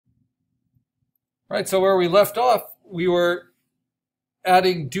Right, so where we left off, we were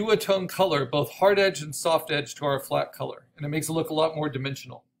adding duotone color, both hard edge and soft edge, to our flat color, and it makes it look a lot more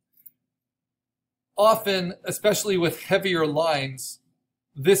dimensional. Often, especially with heavier lines,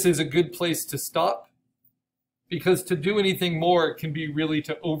 this is a good place to stop, because to do anything more can be really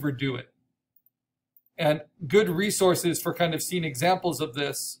to overdo it. And good resources for kind of seeing examples of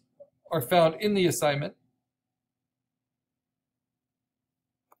this are found in the assignment.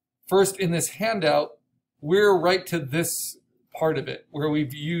 First, in this handout, we're right to this part of it, where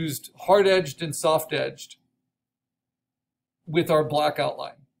we've used hard-edged and soft-edged with our black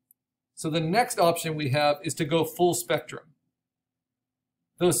outline. So the next option we have is to go full spectrum.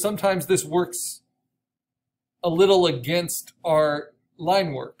 Though sometimes this works a little against our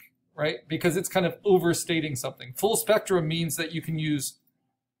line work, right? Because it's kind of overstating something. Full spectrum means that you can use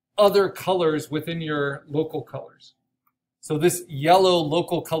other colors within your local colors. So this yellow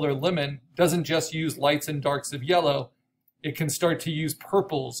local color lemon doesn't just use lights and darks of yellow. It can start to use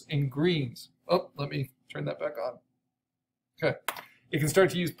purples and greens. Oh, let me turn that back on. Okay. It can start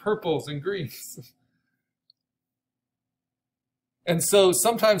to use purples and greens. And so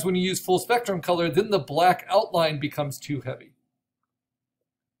sometimes when you use full spectrum color, then the black outline becomes too heavy.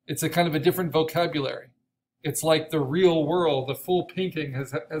 It's a kind of a different vocabulary. It's like the real world, the full painting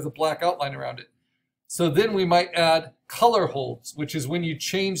has a black outline around it. So then we might add color holds, which is when you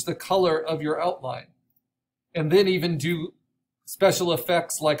change the color of your outline. And then even do special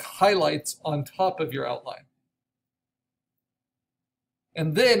effects like highlights on top of your outline.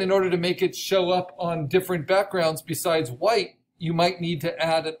 And then in order to make it show up on different backgrounds besides white, you might need to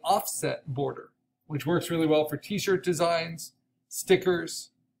add an offset border, which works really well for t-shirt designs,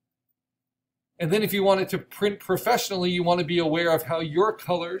 stickers. And then if you want it to print professionally, you want to be aware of how your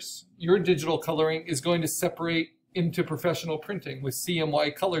colors, your digital coloring, is going to separate into professional printing with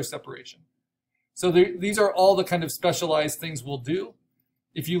CMY color separation. So these are all the kind of specialized things we'll do.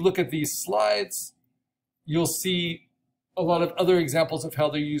 If you look at these slides, you'll see a lot of other examples of how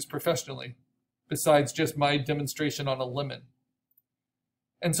they're used professionally, besides just my demonstration on a lemon.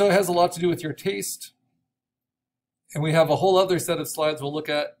 And so it has a lot to do with your taste. And we have a whole other set of slides we'll look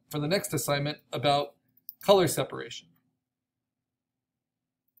at for the next assignment about color separation.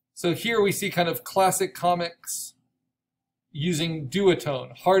 So here we see kind of classic comics using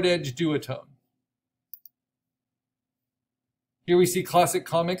duotone, hard edge duotone. Here we see classic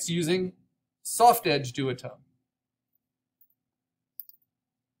comics using soft edge duotone.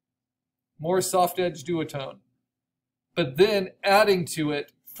 More soft edge duotone. But then adding to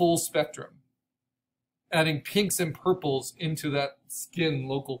it full spectrum. Adding pinks and purples into that skin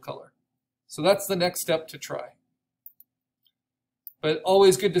local color. So that's the next step to try. But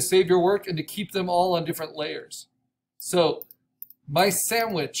always good to save your work and to keep them all on different layers. So my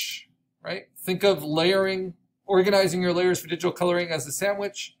sandwich, right? Think of layering, organizing your layers for digital coloring as a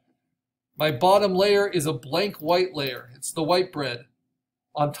sandwich. My bottom layer is a blank white layer. It's the white bread.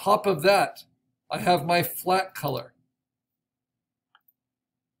 On top of that, I have my flat color.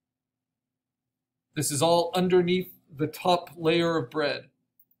 This is all underneath the top layer of bread.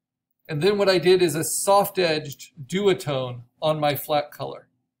 And then what I did is a soft-edged duotone on my flat color.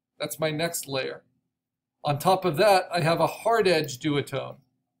 That's my next layer. On top of that, I have a hard-edged duotone.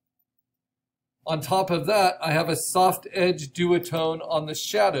 On top of that, I have a soft-edged duotone on the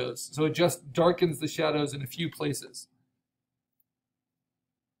shadows. So it just darkens the shadows in a few places.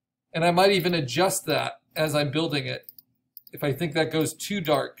 And I might even adjust that as I'm building it. If I think that goes too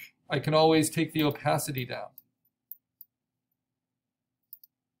dark, I can always take the opacity down.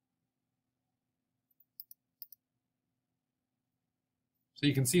 So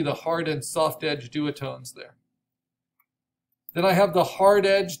you can see the hard and soft edge duotones there. Then I have the hard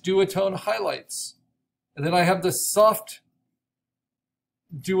edge duotone highlights. And then I have the soft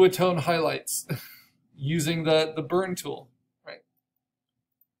duotone highlights using the burn tool, right?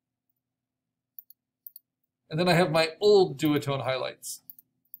 And then I have my old duotone highlights,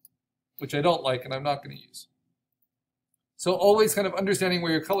 which I don't like and I'm not going to use. So always kind of understanding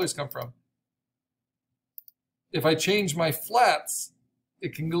where your colors come from. If I change my flats,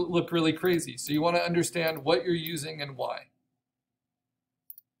 it can look really crazy. So you want to understand what you're using and why.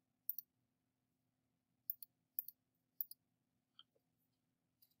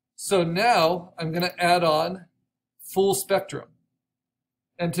 So now I'm going to add on full spectrum.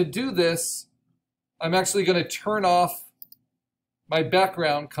 And to do this, I'm actually going to turn off my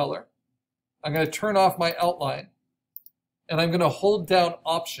background color. I'm going to turn off my outline, and I'm going to hold down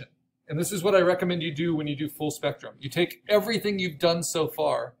Option. And this is what I recommend you do when you do full spectrum. You take everything you've done so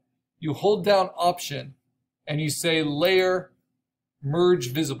far, you hold down Option, and you say Layer,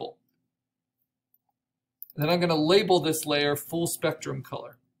 Merge Visible. And then I'm going to label this layer full spectrum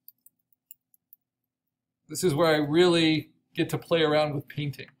color. This is where I really get to play around with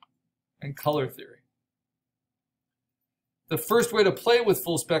painting and color theory. The first way to play with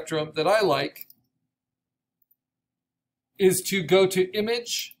full spectrum that I like is to go to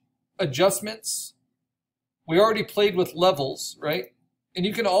Image, Adjustments. We already played with levels, right? And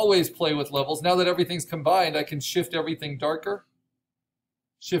you can always play with levels. Now that everything's combined, I can shift everything darker,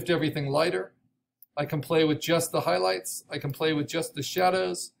 shift everything lighter. I can play with just the highlights. I can play with just the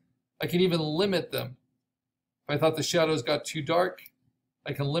shadows. I can even limit them. If I thought the shadows got too dark,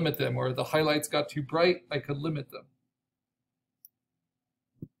 I can limit them. Or the highlights got too bright, I could limit them.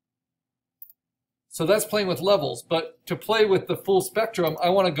 So that's playing with levels. But to play with the full spectrum, I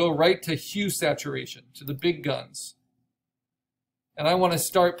want to go right to hue saturation, to the big guns. And I want to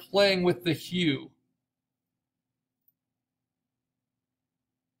start playing with the hue.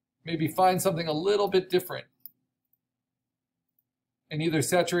 Maybe find something a little bit different. And either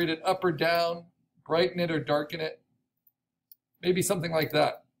saturate it up or down, brighten it or darken it. Maybe something like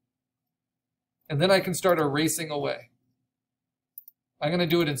that. And then I can start erasing away. I'm going to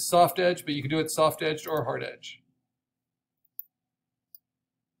do it in soft edge, but you can do it soft edged or hard edge.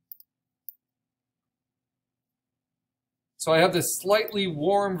 So I have this slightly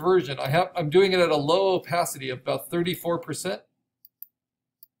warm version. I'm doing it at a low opacity of about 34%.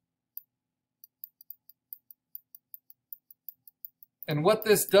 And what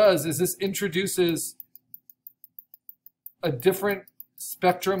this does is this introduces a different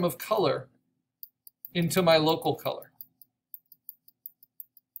spectrum of color into my local color.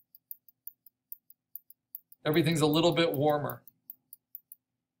 Everything's a little bit warmer.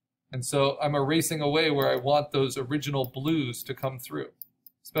 And so I'm erasing away where I want those original blues to come through,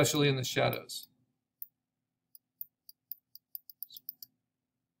 especially in the shadows.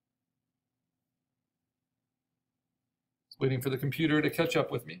 Just waiting for the computer to catch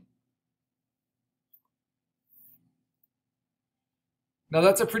up with me. Now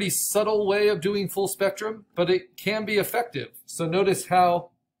that's a pretty subtle way of doing full spectrum, but it can be effective. So notice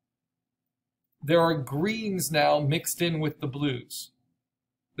how there are greens now mixed in with the blues.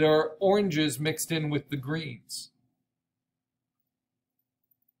 There are oranges mixed in with the greens.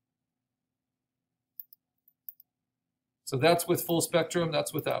 So that's with full spectrum,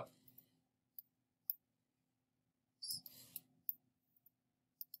 that's without.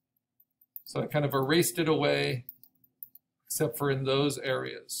 So I kind of erased it away, except for in those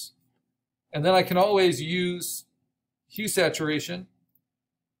areas. And then I can always use hue saturation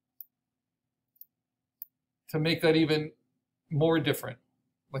to make that even more different.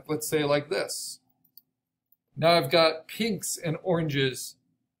 Like let's say like this. Now I've got pinks and oranges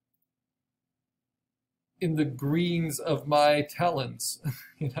in the greens of my talons.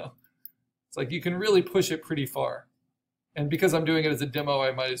 You know, it's like you can really push it pretty far. And because I'm doing it as a demo,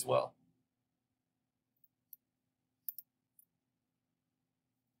 I might as well.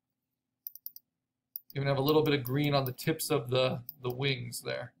 Even have a little bit of green on the tips of the wings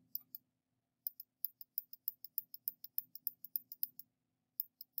there.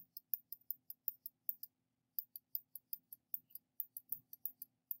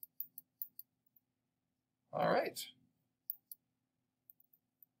 All right.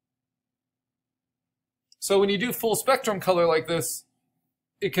 So when you do full spectrum color like this,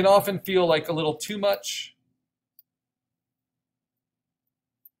 it can often feel like a little too much.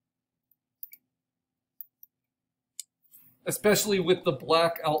 Especially with the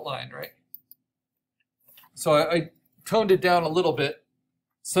black outline, right? So I toned it down a little bit.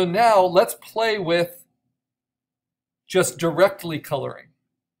 So now let's play with just directly coloring.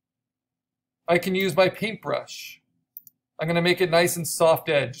 I can use my paintbrush. I'm going to make it nice and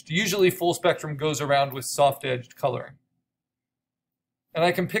soft-edged. Usually full spectrum goes around with soft-edged coloring. And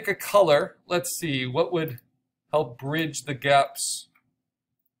I can pick a color. Let's see, what would help bridge the gaps?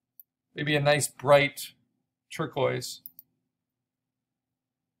 Maybe a nice bright turquoise.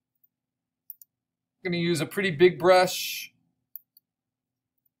 I'm going to use a pretty big brush.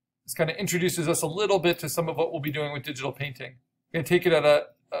 This kind of introduces us a little bit to some of what we'll be doing with digital painting. I'm going to take it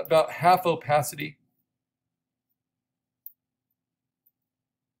at about half opacity.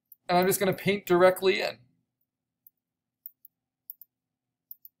 And I'm just going to paint directly in.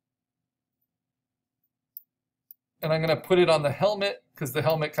 And I'm going to put it on the helmet because the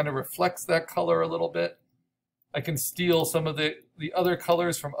helmet kind of reflects that color a little bit. I can steal some of the other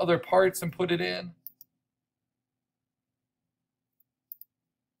colors from other parts and put it in.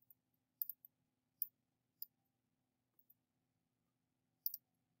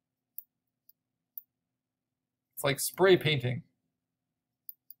 It's like spray painting.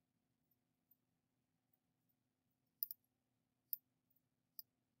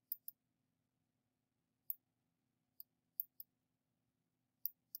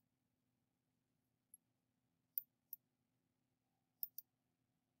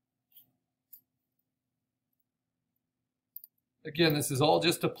 Again, this is all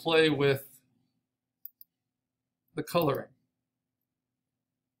just to play with the coloring.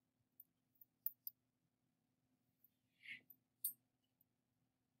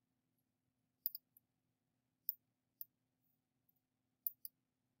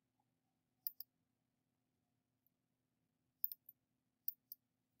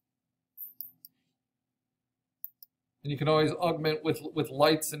 And you can always augment with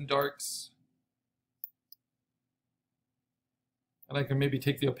lights and darks. And I can maybe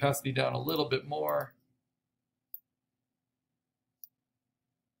take the opacity down a little bit more.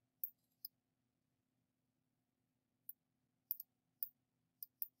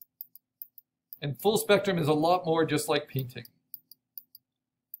 And full spectrum is a lot more just like painting.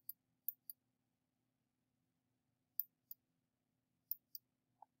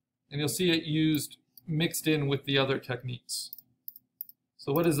 And you'll see it used mixed in with the other techniques.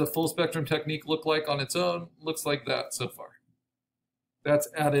 So what does the full spectrum technique look like on its own? Looks like that so far. That's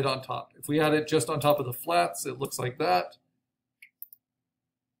added on top. If we add it just on top of the flats, it looks like that.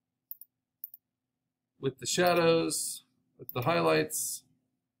 With the shadows, with the highlights,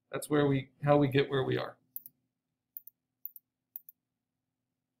 that's how we get where we are.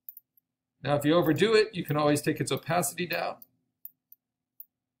 Now, if you overdo it, you can always take its opacity down.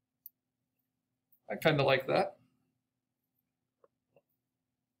 I kind of like that.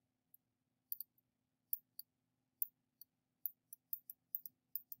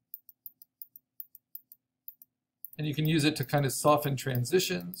 And you can use it to kind of soften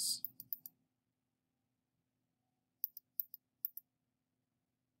transitions.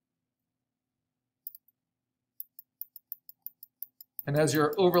 And as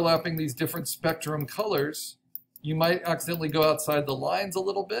you're overlapping these different spectrum colors, you might accidentally go outside the lines a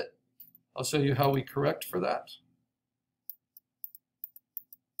little bit. I'll show you how we correct for that.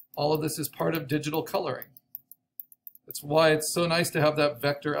 All of this is part of digital coloring. That's why it's so nice to have that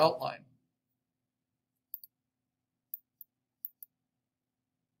vector outline.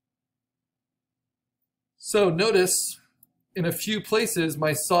 So notice in a few places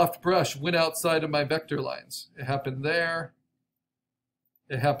my soft brush went outside of my vector lines. It happened there.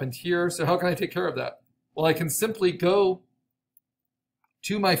 It happened here. So how can I take care of that? Well, I can simply go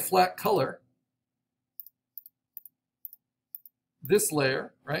to my flat color, this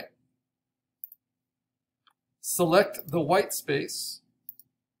layer, right? Select the white space,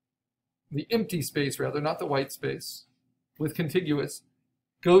 the empty space rather, not the white space, with contiguous.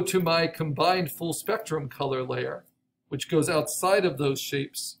 Go to my combined full spectrum color layer, which goes outside of those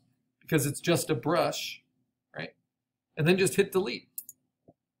shapes because it's just a brush, right? And then just hit delete,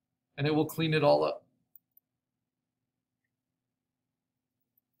 and it will clean it all up.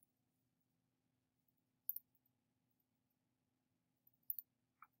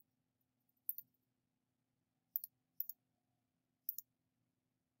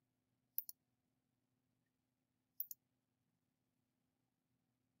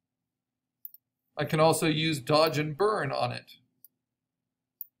 I can also use dodge and burn on it.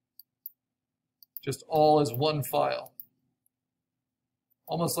 Just all as one file.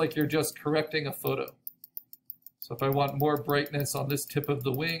 Almost like you're just correcting a photo. So if I want more brightness on this tip of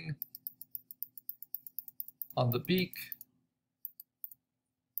the wing, on the beak,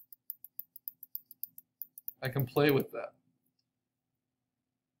 I can play with that.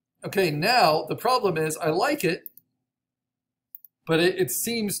 Okay, now the problem is I like it, but it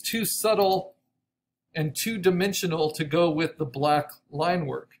seems too subtle and too dimensional to go with the black line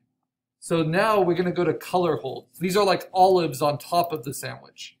work. So now we're going to go to color holds. These are like olives on top of the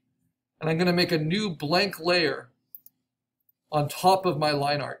sandwich. And I'm going to make a new blank layer on top of my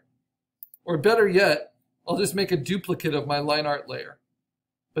line art. Or better yet, I'll just make a duplicate of my line art layer.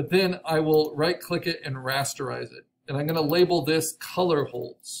 But then I will right click it and rasterize it. And I'm going to label this color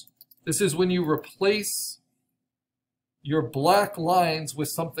holds. This is when you replace your black lines with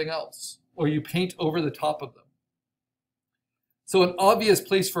something else, or you paint over the top of them. So an obvious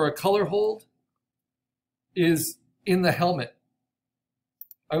place for a color hold is in the helmet.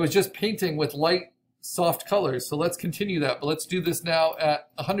 I was just painting with light, soft colors, so let's continue that, but let's do this now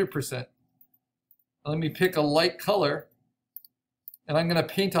at 100%. Let me pick a light color, and I'm going to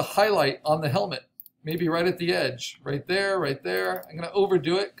paint a highlight on the helmet, maybe right at the edge, right there, right there. I'm going to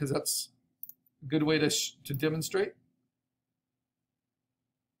overdo it because that's a good way to demonstrate.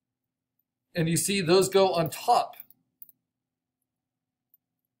 And you see those go on top.